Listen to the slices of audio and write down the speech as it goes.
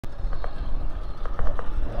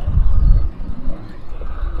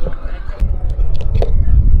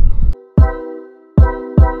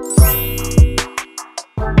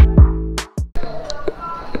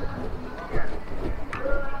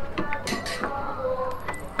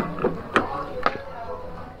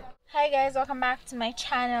guys, welcome back to my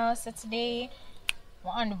channel. So today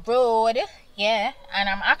we're on the road, yeah, and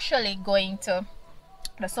I'm actually going to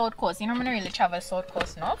the south coast. You know, I'm gonna really travel south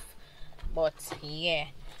coast enough, but yeah.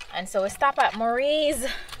 And so we stop at Murray's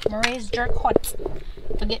Jerk Hut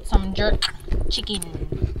to get some jerk chicken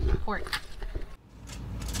pork.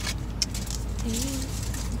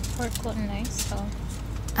 Pork looking nice, so.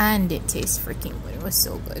 And it tastes freaking good. It was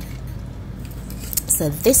so good. So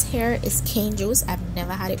this here is cane juice. I've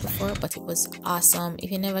never had it before, but it was awesome. If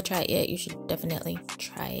you never tried it yet, you should definitely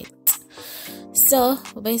try it. So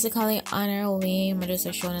we're basically on our way. I'm just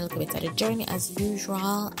showing a little bit of the journey as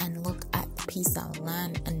usual, and look at the piece of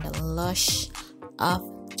land and the lush of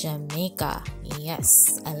Jamaica.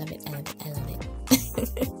 Yes, I love it, I love it, I love it.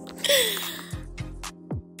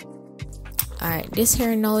 Alright, this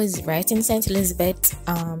here now is right in St. Elizabeth.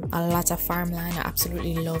 A lot of farmland. I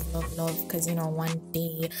absolutely love because, you know, one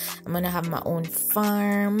day I'm gonna have my own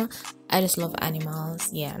farm. I just love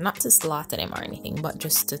animals. Yeah, not to slaughter them or anything, but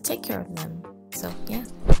just to take care of them. So yeah.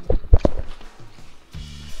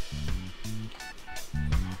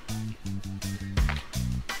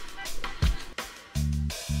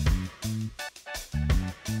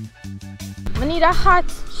 I need a hat.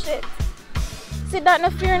 Shit. Sit that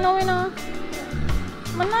no fear now, you know.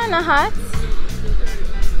 Banana hat.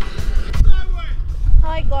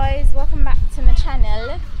 Hi guys, welcome back to my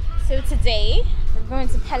channel. So today we're going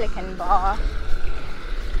to Pelican Bar.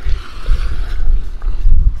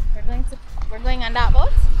 We're going on that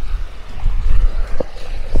boat.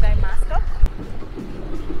 Should I mask up?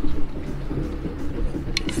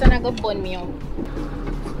 So now go bun me out.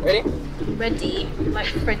 Ready? Ready, like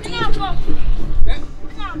Freddy. See your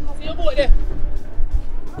boat there?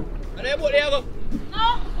 Are there a boat there? Go.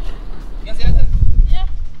 No. You see that? Yeah.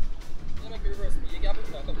 You make reverse me. You get up.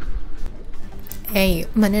 Hey, I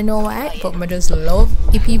don't know why, but I just love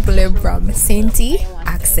the people from Sainty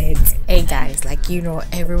accent. Hey guys, like, you know,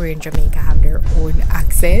 everywhere in Jamaica have their own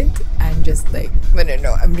accent, and just like, I don't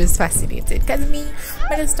know, I'm just fascinated. Cause me,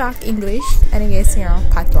 I just talk English, and I guess, you know,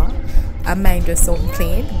 patois. And mine just sound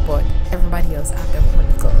plain, but everybody else have their own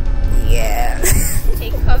little, yeah.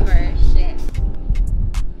 Take cover, shit.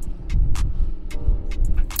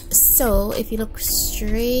 So if you look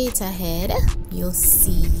straight ahead, you'll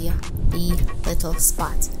see the little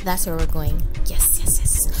spot. That's where we're going. Yes.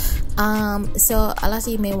 So a lot of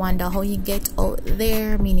you may wonder how you get out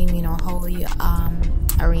there, meaning, you know, how you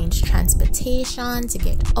arrange transportation to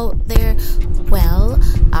get out there. Well,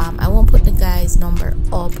 I won't put the guy's number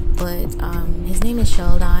up, but his name is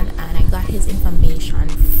Sheldon, and I got his information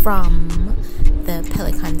from the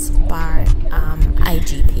Pelican's Bar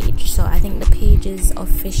IG page. So I think the page is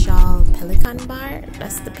official Pelican Bar.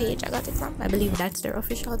 That's the page I got it from. I believe that's their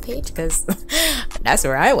official page, because that's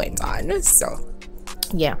where I went on. So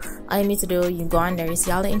yeah, all you need to do, you go on there, you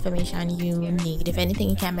see all the information you need. If anything,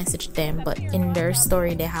 you can message them, but in their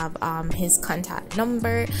story they have his contact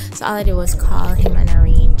number. So all I did was call him and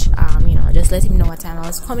arrange, you know, just let him know what time I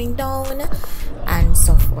was coming down and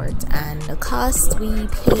so forth. And the cost, we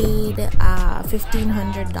paid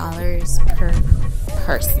 $1,500 per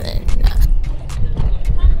person.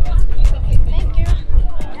 Thank you.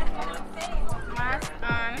 Mask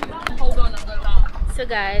on. Hold on. So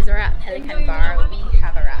guys, we're at Pelican Bar. We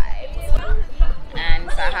have arrived, and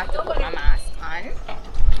so I have to put my mask on,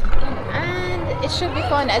 and it should be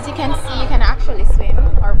fun. As you can see, you can actually swim.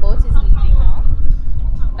 Our boat is leaving now.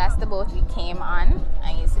 That's the boat we came on,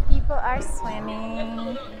 and you see people are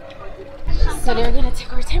swimming. So they're gonna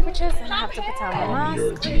take our temperatures, and I have to put on my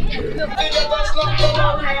mask.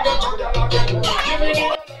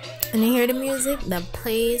 And you hear the music, the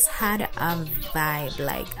place had a vibe.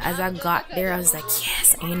 Like, as I got there, I was like,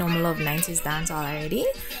 yes, and you know, I love 90s dance already.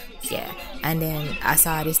 Yeah, and then I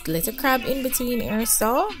saw this little crab in between here,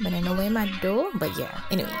 so but I know where my door. But yeah,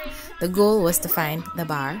 anyway, the goal was to find the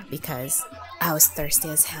bar because I was thirsty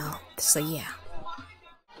as hell. So yeah.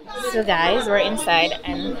 So guys, we're inside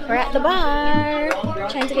and we're at the bar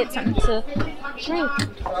trying to get something to drink.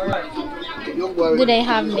 Do they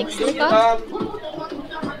have mixed liquor?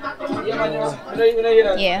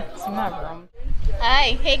 Yeah, some more rum.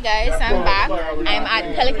 Hi, hey guys, I'm back. I'm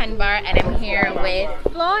at Pelican Bar and I'm here with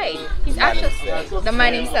Floyd. He's actually the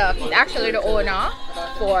man himself. He's actually the owner.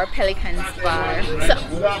 for Pelican's bar. So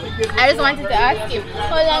I just wanted to ask you,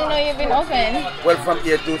 how long now you've been open? Well, from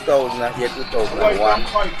year 2000, year 2001.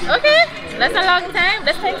 Okay, that's a long time.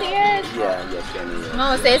 That's 20 years. Yeah, 10 years.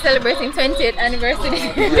 Oh, so you're celebrating 20th anniversary.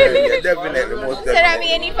 Yeah, definitely, most definitely. So that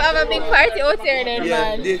means you need to have a big party out here then,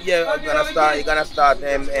 man. I'm gonna start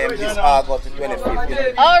this August 25th. You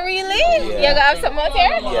know? Oh, really? Yeah. You're gonna have some out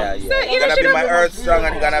here? Yeah. So it's gonna be my Earth Strong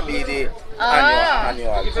and it's gonna be the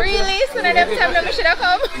annual. Really? So now them time we should have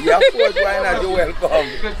come? Yeah, of course, why not? You're welcome.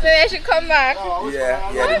 So they should come back?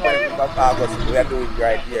 Yeah, the 25th of August, we are doing it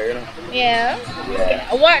right here, you know? Yeah.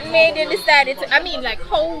 Okay. What made you decide to, I mean, like,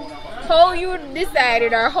 how you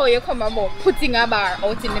decided or how you come about putting a bar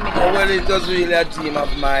out in the middle? Oh, well, it was really a team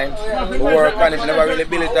of mine. We work on it, never really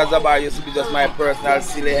built it as a bar, it used to be just my personal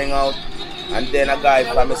silly hangout. And then a guy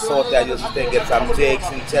from Minnesota used to get some takes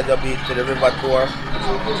in Cheddar Beach to the river tour.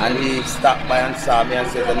 And he stopped by and saw me and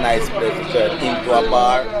said it's a nice place to turn into a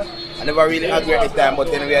bar. I never really agree at the time, but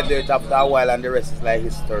then we had to do it after a while and the rest is like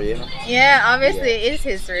history, you know? Yeah, obviously it is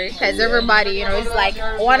history because everybody, you know, it's like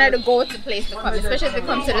one of the go-to place to come, especially if you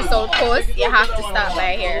come to the South Coast, you have to stop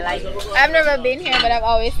by here. Like, I've never been here, but I've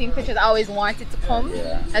always seen pictures, I always wanted to come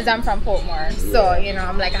as I'm from Portmore. So, you know,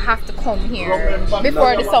 I'm like, I have to come here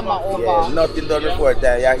before the summer over. Yeah, nothing done before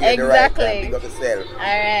that. You're here Exactly. The right time. Pick up yourself.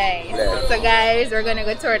 Alright. Yeah. So guys, we're gonna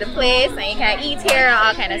go tour the place and you can eat here and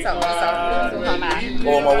all kind of stuff. So come back.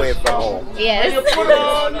 Home away from home. Yes.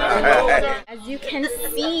 As you can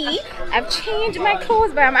see, I've changed my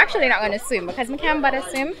clothes, but I'm actually not gonna swim because I can't bother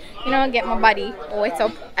swim. You know, get my body wet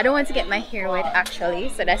up. I don't want to get my hair wet actually,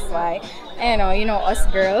 so that's why. I know, you know, us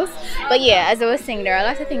girls. But yeah, as I was saying, there are a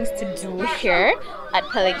lot of things to do here at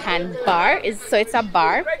Pelican Bar. So it's a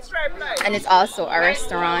bar and it's also a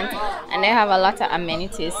restaurant, and they have a lot of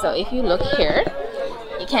amenities. So if you look here,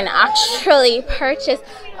 you can actually purchase.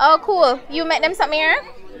 Oh, cool! You met them something here?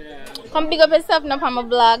 Come pick up yourself now on my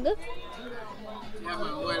blog. Yeah,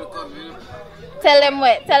 man, welcome, you know. Tell them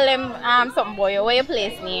what. Tell them something, boy. What your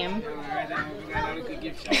place name?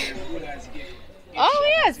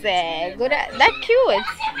 Oh yes, good. That cute.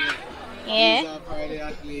 Yeah. These are for the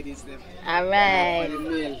hot ladies. Alright. For the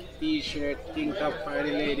male t-shirt, tank top for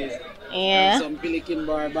the ladies. Yeah. And some Pelican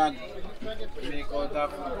bar bag. Make out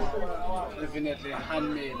of definitely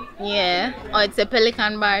handmade. Yeah. Oh, it's a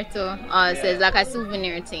Pelican bar too. Oh, so it's like a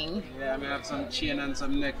souvenir thing. Yeah, I have some chain and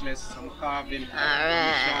some necklace, some carving.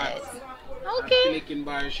 Alright. Okay. Pelican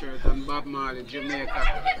bar shirt and Bob Marley,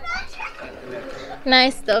 Jamaica.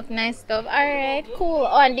 Nice stuff, nice stuff. Alright, cool.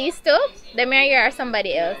 Oh, and these two? Them are you or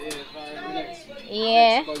somebody else?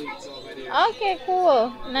 Yeah. Okay,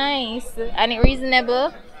 cool. Nice. And it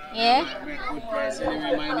reasonable? Yeah? Good price.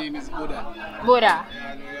 Anyway, my name is Buddha. Buddha.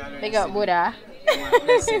 Yeah, Big up Buddha. So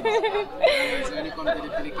when you come to the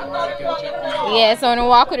Pelican bar, you can check me out. Yeah, so when you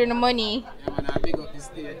walk with the money. Yeah, man, I big up the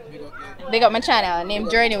state, big up the... Big up my channel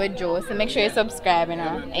named Journey with Joe, so make sure you subscribe, you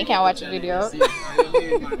know, and you can watch the video.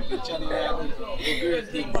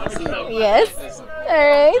 Yes.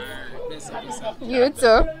 Alright. You too.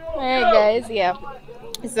 Alright guys, yeah.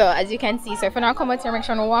 So as you can see, so if you don't come out here, make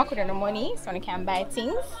sure you walk with the money so you can buy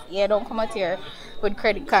things. Yeah, don't come out here with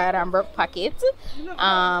credit card and broke pocket.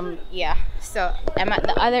 Yeah, so I'm at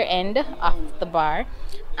the other end of the bar,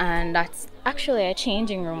 and that's actually a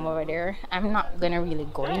changing room over there. I'm not gonna really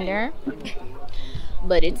go in there,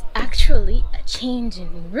 but it's actually a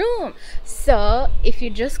changing room. So if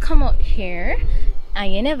you just come out here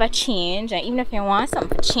and you never change, and even if you want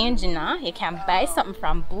something for changing now, you can buy something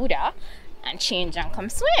from Buddha and change and come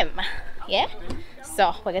swim. Yeah,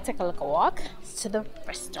 so we're gonna take a look, a walk to the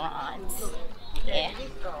restaurant. Yeah.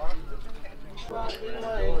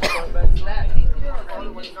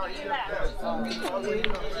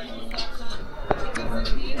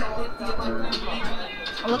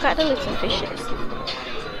 Look at the little fishes.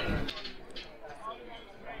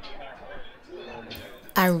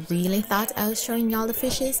 I really thought I was showing y'all the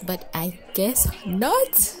fishes, but I guess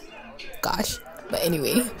not. Gosh. But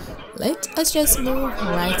anyway, let us just move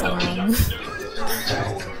right along.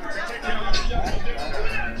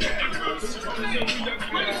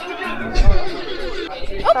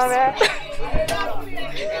 Oops.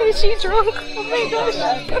 Is she drunk? Oh my gosh.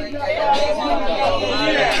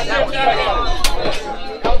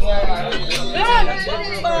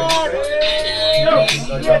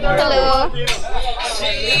 Hello.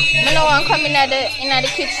 I know I'm coming in the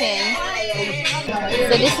kitchen.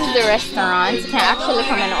 So this is the restaurant. You can actually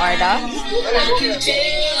come and order. You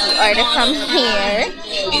order from here.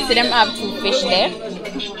 So them have two fish there.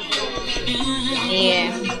 Yeah.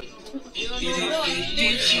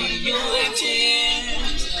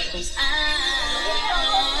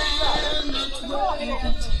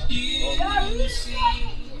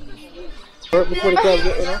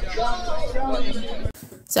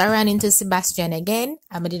 So I ran into Sebastian again.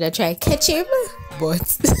 I did a try catch him,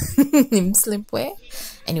 but him slip away.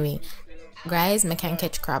 Anyway, guys, I can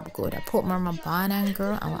catch crab good. I put my banana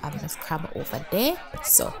girl and we're having this crab over there.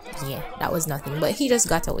 So yeah, that was nothing. But he just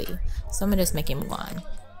got away. So I'm just make him gone.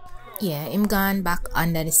 Yeah, him gone back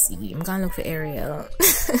under the sea. I'm gonna look for Ariel.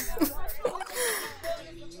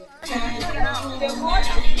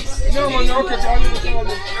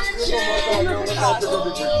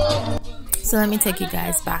 So let me take you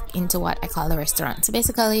guys back into what I call the restaurant. So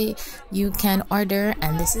basically you can order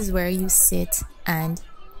and this is where you sit and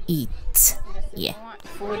eat. Yeah.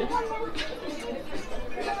 Food.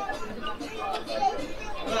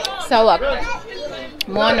 So what?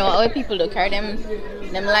 More know how people do carry them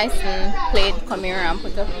license plate come here and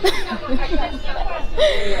put up.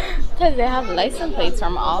 Because they have license plates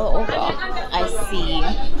from all over. I see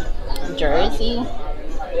Jersey,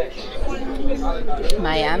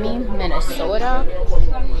 Miami, Minnesota.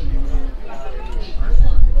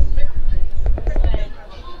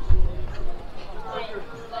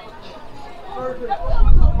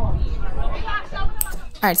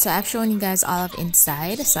 Alright, so I've shown you guys all of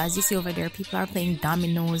inside. So as you see over there, people are playing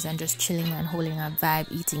dominoes and just chilling and holding a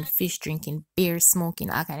vibe, eating fish, drinking beer,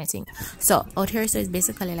 smoking, all kind of thing. So out here, so it's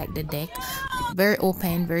basically like the deck, very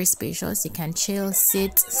open, very spacious. You can chill,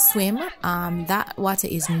 sit, swim. That water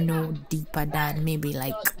is no deeper than maybe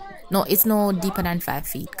like, no, it's no deeper than 5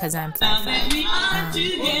 feet because I'm 5'5".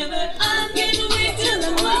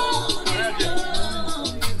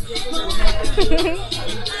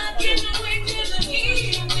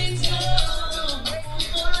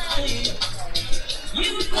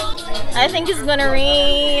 I think it's gonna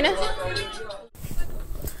rain.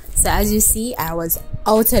 So as you see, I was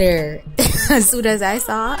out of there. As soon as I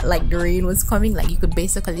saw like the rain was coming, like you could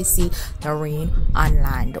basically see the rain on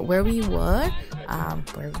land. Where we were,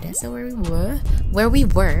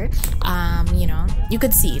 you know, you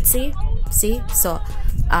could see it. See. So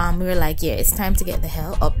we were like, yeah, it's time to get the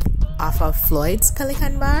hell up off of Floyd's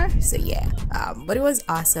Pelican bar. So yeah, but it was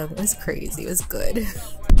awesome. It was crazy. It was good.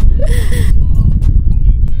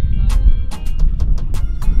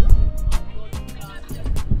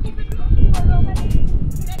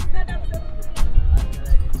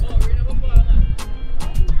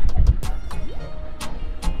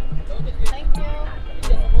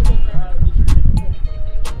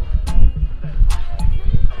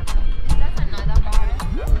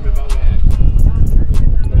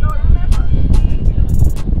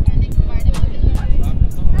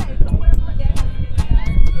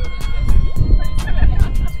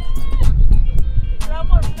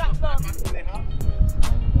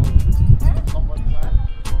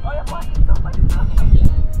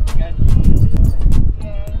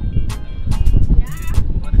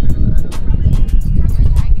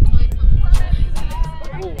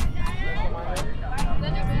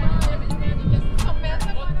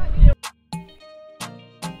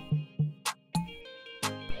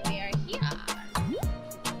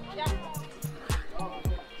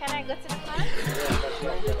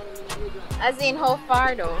 As in how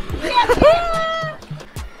far though?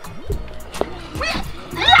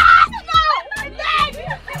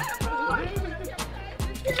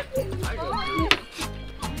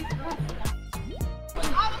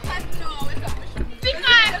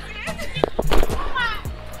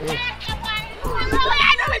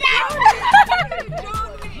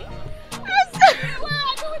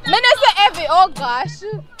 Oh gosh.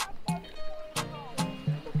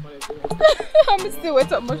 I'm still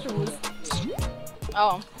wet up my shoes.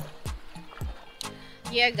 Oh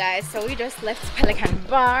yeah guys, so we just left Pelican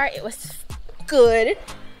bar. It was good,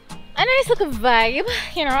 a nice little vibe,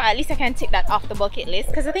 you know. At least I can take that off the bucket list,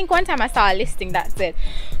 because I think one time I saw a listing that said,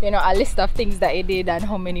 you know, a list of things that you did and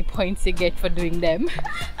how many points you get for doing them,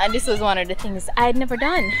 and this was one of the things I'd never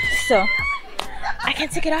done, so I can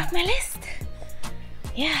take it off my list.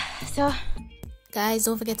 Yeah, so guys,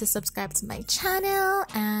 don't forget to subscribe to my channel,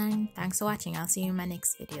 and thanks for watching. I'll see you in my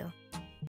next video.